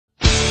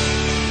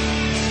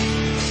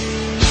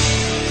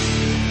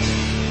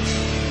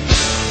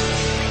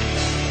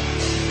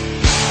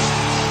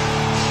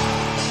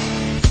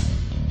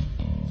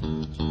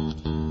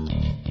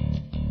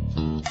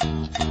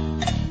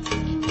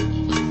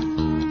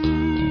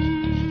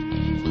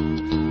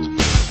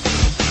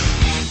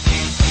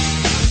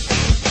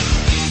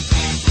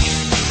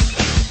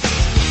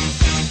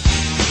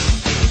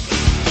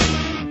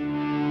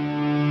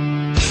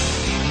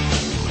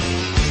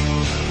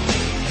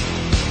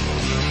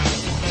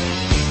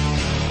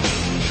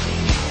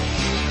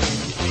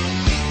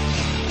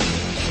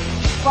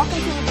Welcome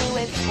to the Blue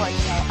Wave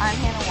Sports Show. I'm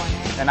Hannah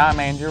Warner. And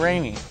I'm Andrew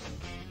Ramey.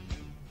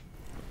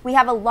 We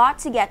have a lot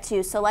to get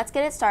to, so let's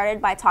get it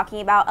started by talking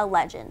about a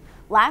legend.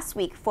 Last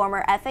week,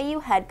 former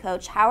FAU head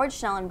coach Howard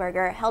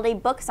Schnellenberger held a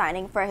book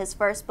signing for his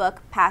first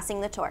book,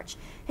 Passing the Torch.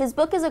 His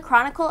book is a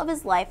chronicle of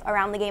his life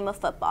around the game of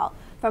football,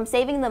 from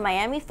saving the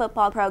Miami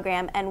football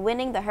program and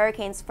winning the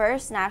Hurricanes'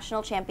 first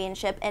national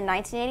championship in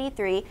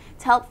 1983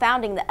 to help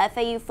founding the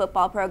FAU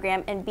football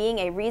program and being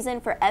a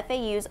reason for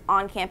FAU's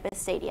on-campus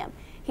stadium.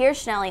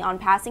 Here's Schnelly on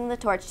passing the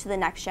torch to the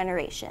next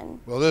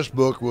generation. Well, this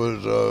book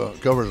was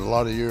covers a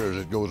lot of years.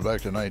 It goes back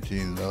to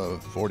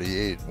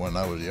 1948 when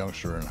I was a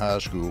youngster in high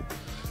school,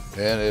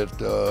 and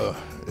the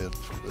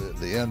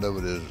end of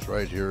it is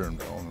right here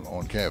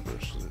on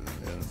campus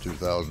in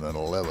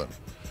 2011.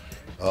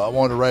 I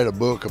wanted to write a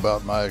book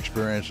about my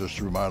experiences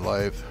through my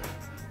life,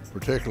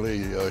 particularly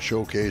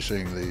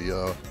showcasing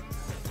the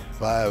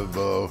 5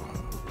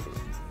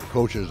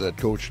 coaches that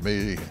coached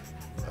me,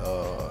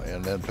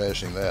 and then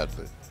passing that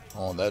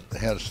on. That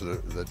hence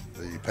the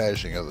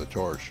passing of the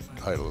torch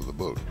title of the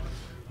book.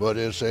 But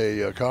it's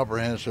a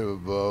comprehensive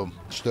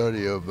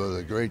study of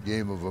the great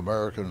game of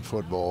American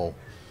football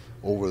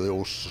over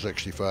those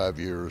 65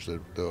 years that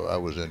I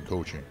was in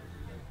coaching.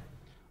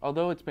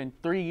 Although it's been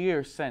 3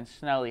 years since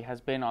Schnelly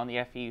has been on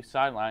the FAU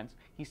sidelines,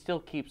 he still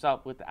keeps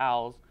up with the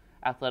Owls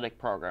athletic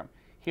program.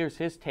 Here's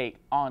his take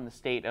on the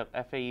state of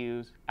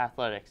FAU's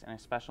athletics and a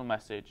special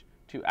message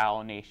to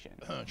Owl Nation.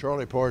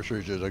 Charlie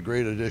Partridge is a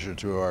great addition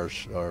to our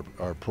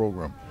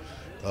program.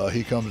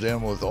 He comes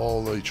in with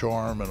all the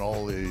charm and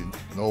all the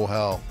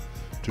know-how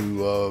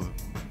to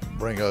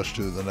bring us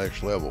to the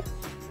next level.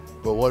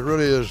 But what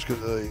really is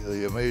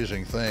the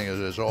amazing thing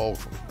is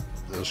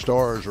the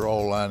stars are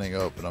all lining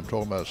up, and I'm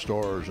talking about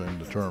stars in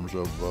the terms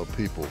of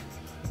people.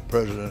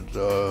 President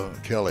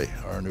Kelly,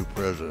 our new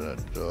president,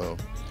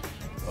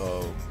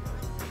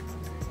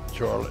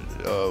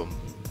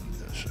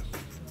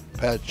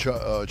 Pat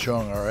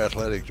Chung, our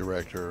athletic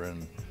director,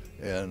 and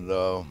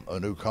a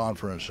new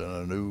conference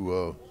and a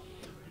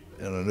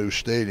new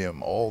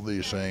stadium. All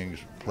these things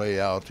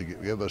play out to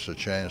give us a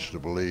chance to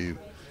believe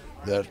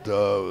that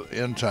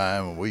in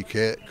time we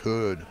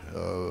could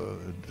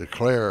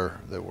declare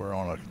that we're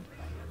on a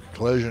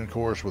collision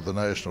course with the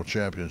national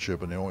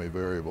championship, and the only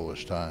variable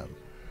is time.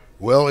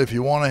 Well, if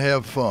you want to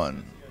have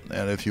fun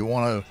and if you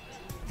want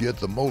to get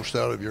the most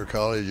out of your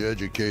college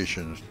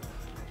education,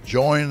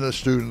 join the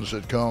students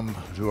that come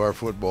to our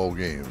football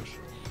games.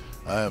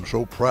 I am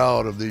so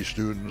proud of these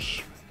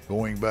students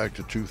going back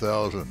to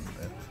 2000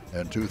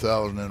 and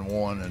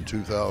 2001 and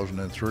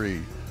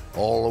 2003,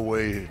 all the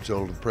way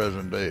till the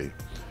present day.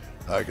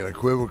 I can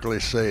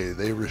equivocally say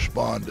they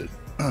responded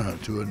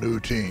to a new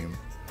team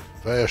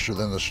faster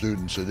than the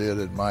students that did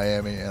at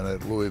Miami and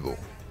at Louisville.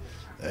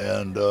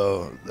 And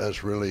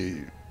that's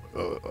really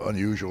an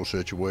unusual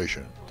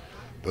situation.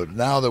 But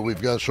now that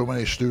we've got so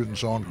many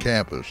students on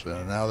campus,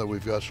 and now that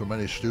we've got so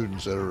many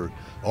students that are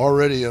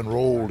already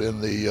enrolled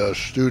in the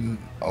Student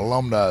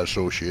Alumni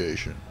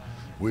Association,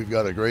 we've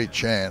got a great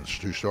chance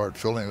to start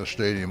filling the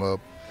stadium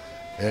up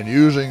and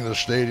using the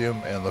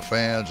stadium and the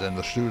fans and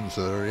the students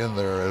that are in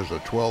there as a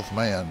 12th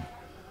man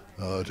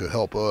to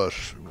help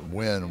us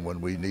win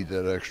when we need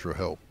that extra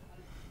help.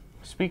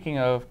 Speaking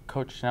of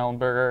Coach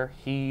Schnellenberger,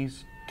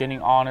 he's getting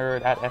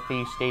honored at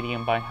FAU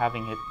Stadium by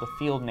having the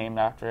field named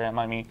after him.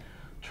 I mean,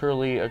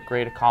 truly a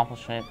great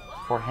accomplishment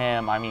for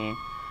him. I mean,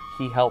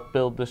 he helped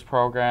build this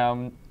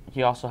program.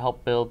 He also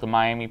helped build the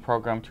Miami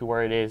program to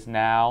where it is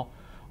now.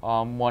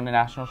 Won a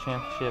national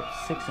championship,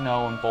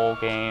 6-0 in bowl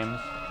games,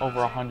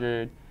 over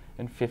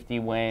 150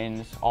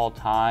 wins all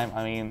time.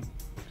 I mean,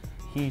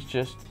 he's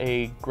just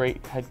a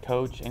great head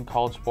coach in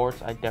college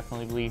sports. I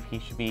definitely believe he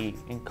should be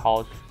in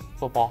College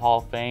Football Hall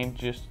of Fame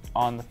just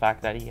on the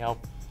fact that he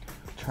helped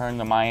turn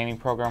the Miami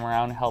program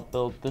around and help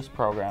build this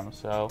program.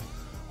 So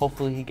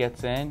hopefully he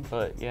gets in,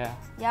 but yeah.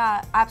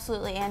 Yeah,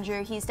 absolutely,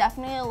 Andrew. He's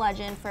definitely a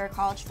legend for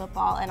college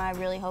football, and I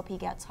really hope he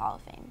gets Hall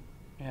of Fame.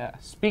 Yeah,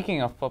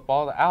 speaking of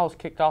football, the Owls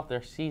kicked off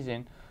their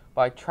season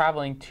by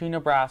traveling to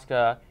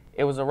Nebraska.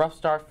 It was a rough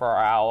start for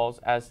our Owls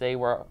as they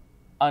were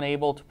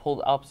unable to pull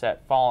the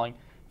upset, falling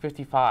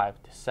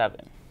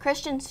 55-7.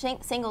 Christian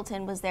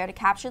Singleton was there to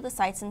capture the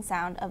sights and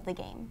sound of the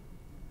game.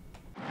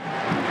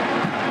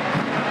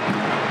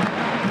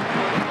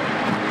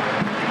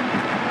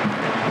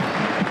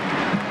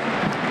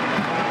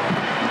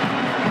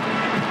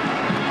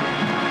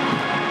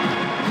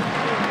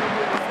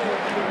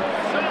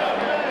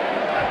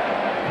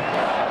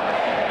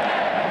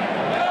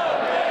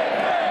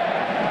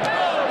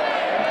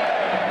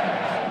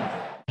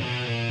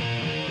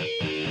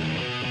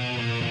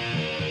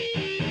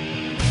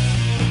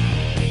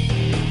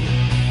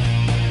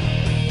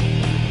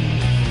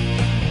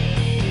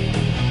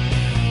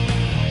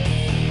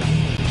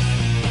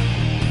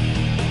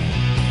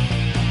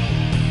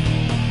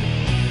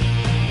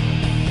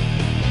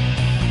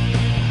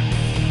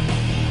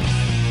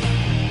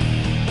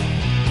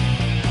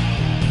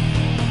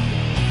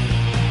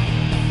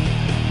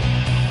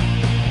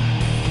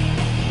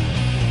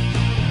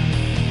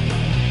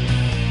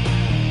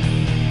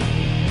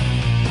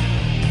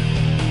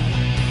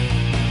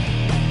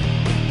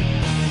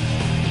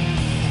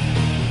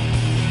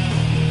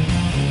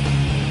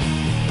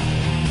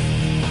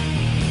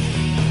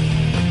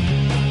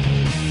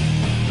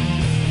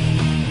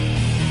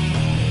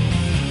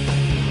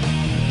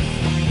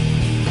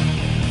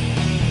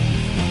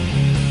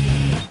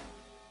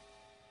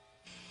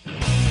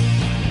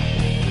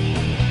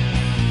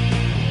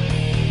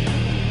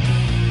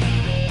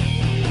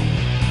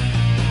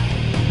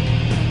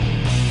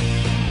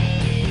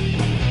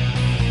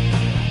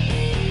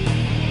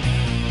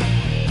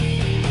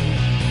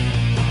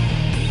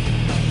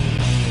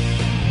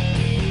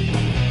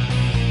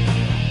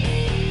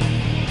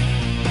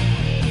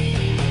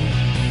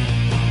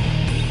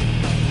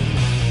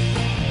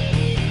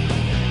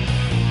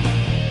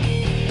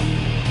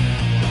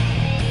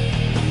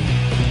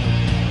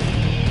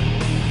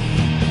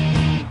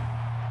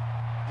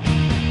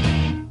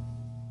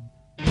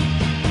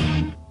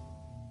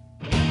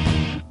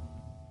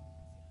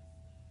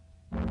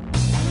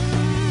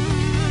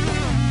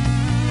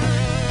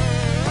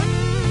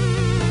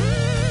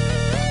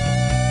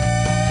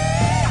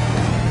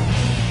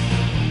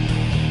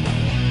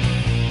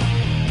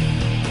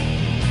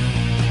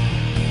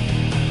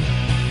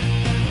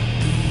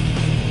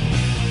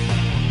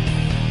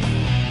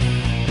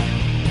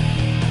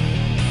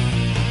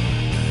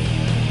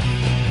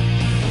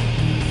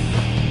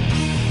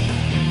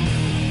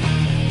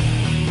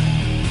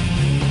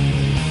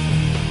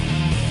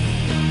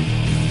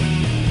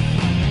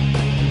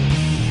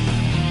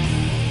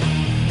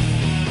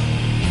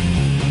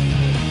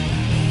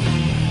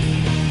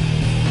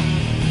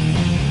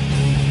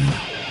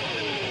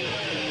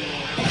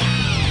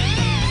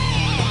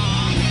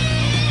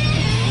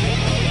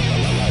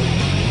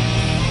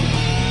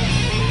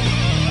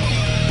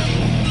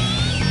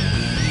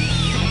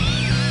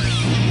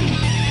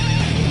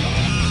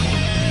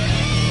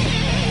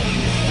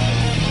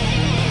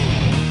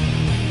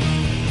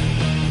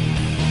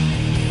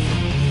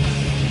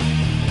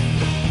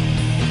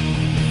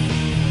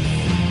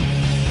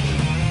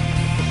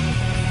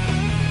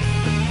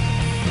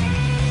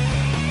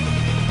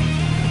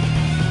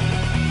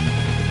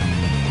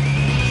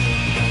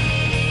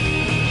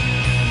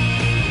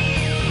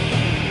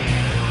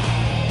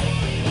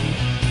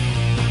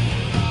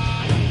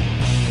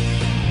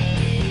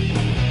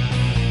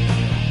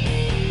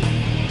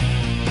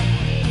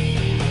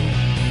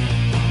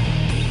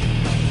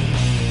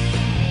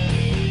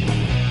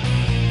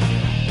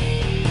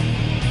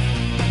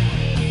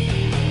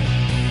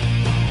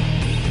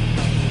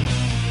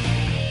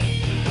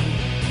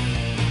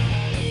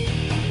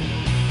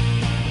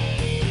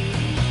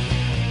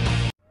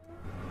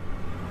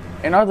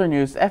 In other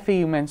news, the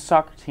FAU men's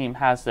soccer team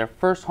has their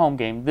first home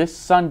game this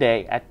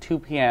Sunday at 2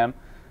 p.m.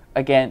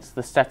 against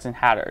the Stetson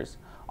Hatters.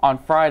 On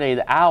Friday,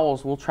 the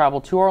Owls will travel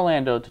to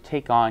Orlando to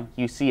take on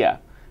UCF.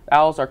 The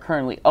Owls are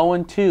currently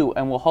 0-2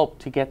 and will hope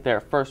to get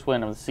their first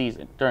win of the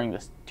season during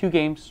this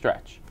two-game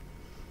stretch.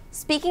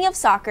 Speaking of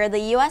soccer, the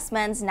U.S.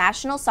 men's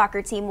national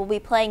soccer team will be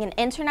playing an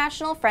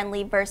international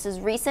friendly versus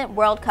recent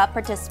World Cup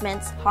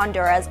participants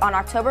Honduras on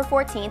October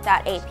 14th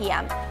at 8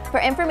 p.m. For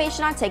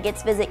information on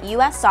tickets, visit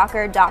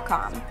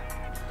ussoccer.com.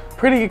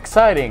 Pretty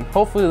exciting.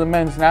 Hopefully the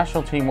men's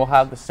national team will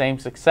have the same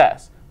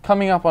success.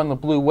 Coming up on the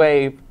Blue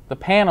Wave, the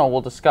panel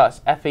will discuss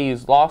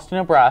FAU's loss to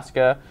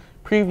Nebraska,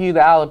 preview the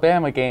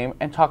Alabama game,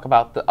 and talk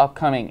about the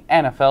upcoming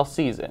NFL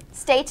season.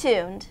 Stay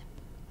tuned.